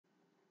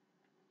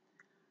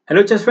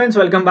Hello chess friends,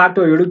 welcome back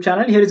to our YouTube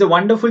channel. Here is a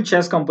wonderful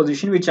chess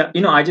composition which I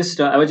was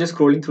just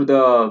scrolling through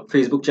the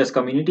Facebook chess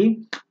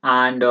community,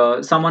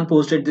 and someone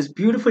posted this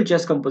beautiful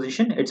chess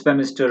composition. It's by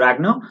Mr.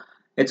 Ragnar.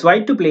 It's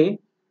white to play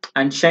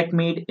and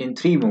checkmate in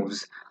 3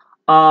 moves.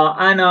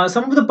 And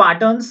some of the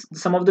patterns,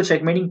 some of the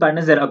checkmating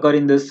patterns that occur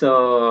in this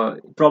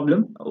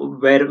problem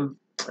were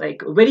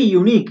like very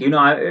unique.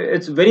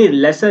 It's very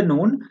lesser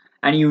known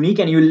and unique,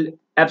 and you'll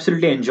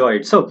absolutely enjoy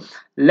it. So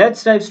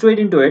let's dive straight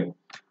into it.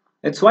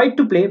 It's white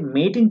to play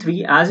mate in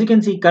 3. As you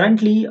can see,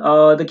 currently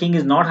the king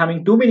is not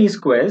having too many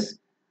squares.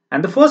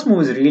 And the first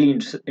move is really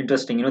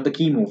interesting, the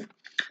key move.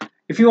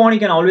 If you want, you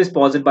can always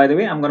pause it, by the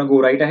way. I'm going to go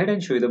right ahead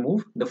and show you the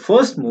move. The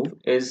first move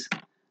is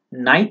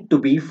knight to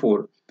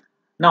b4.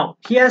 Now,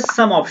 he has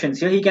some options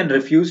here. He can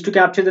refuse to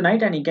capture the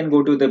knight and he can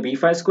go to the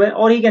b5 square,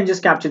 or he can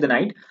just capture the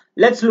knight.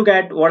 Let's look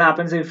at what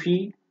happens if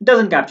he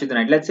doesn't capture the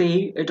knight. Let's say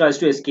he tries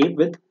to escape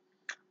with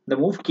the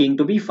move king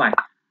to b5.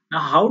 Now,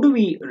 how do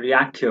we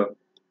react here?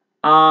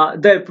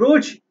 The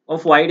approach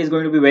of white is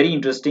going to be very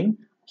interesting.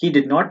 He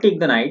did not take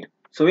the knight.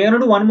 So we're going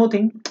to do one more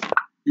thing.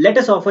 Let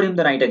us offer him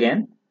the knight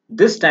again.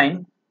 This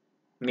time,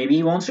 maybe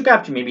he wants to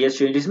capture. Maybe he has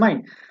changed his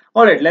mind.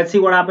 Alright, let's see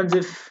what happens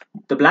if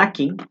the black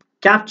king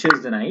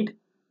captures the knight.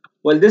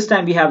 Well, this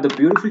time we have the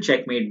beautiful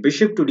checkmate.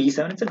 Bishop to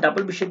d7. It's a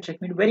double bishop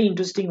checkmate. Very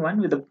interesting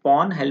one with the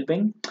pawn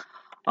helping.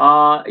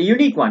 A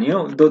unique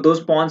one.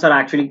 Those pawns are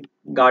actually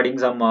guarding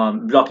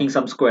some, blocking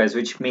some squares,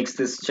 which makes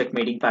this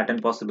checkmating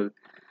pattern possible.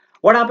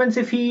 What happens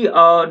if he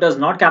does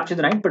not capture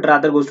the knight but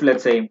rather goes to,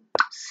 let's say,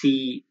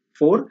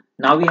 c4?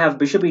 Now we have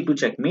bishop e2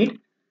 checkmate,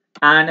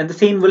 and the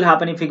same will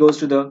happen if he goes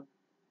to the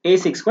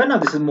a6 square. Now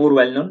this is more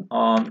well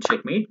known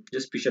checkmate,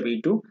 just bishop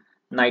e2,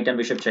 knight and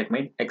bishop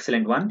checkmate.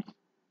 Excellent one.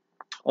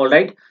 All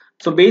right.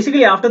 So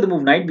basically after the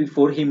move knight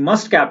b4, he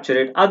must capture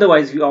it.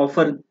 Otherwise we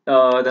offer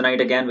the knight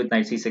again with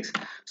knight c6.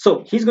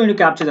 So he's going to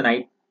capture the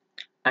knight.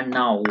 And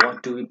now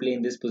what do we play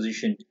in this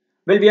position?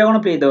 Well, we are going to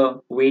play the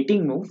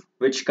waiting move,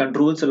 which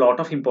controls a lot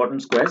of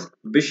important squares,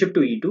 bishop to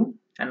e2.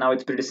 And now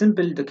it's pretty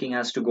simple. The king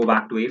has to go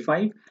back to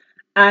a5.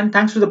 And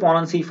thanks to the pawn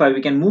on c5,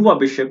 we can move our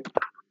bishop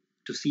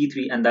to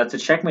c3. And that's a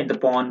checkmate. The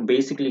pawn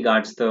basically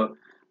guards the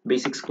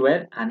basic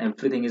square and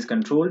everything is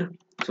controlled.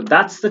 So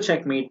that's the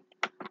checkmate.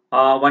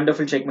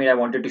 Wonderful checkmate I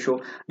wanted to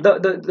show.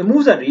 The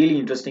moves are really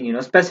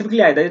interesting.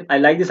 Specifically, I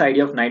like this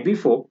idea of knight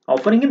b4,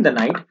 offering him the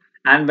knight.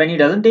 And when he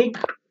doesn't take,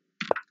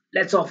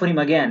 let's offer him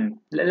again.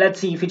 Let's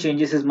see if he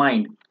changes his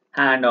mind.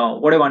 And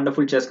what a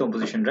wonderful chess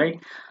composition, right?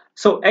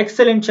 So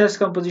excellent chess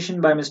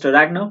composition by Mr.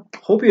 Ragnar.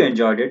 Hope you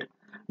enjoyed it.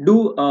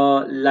 Do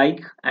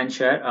like and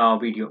share our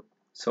video.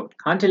 So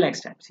until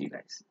next time, see you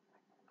guys.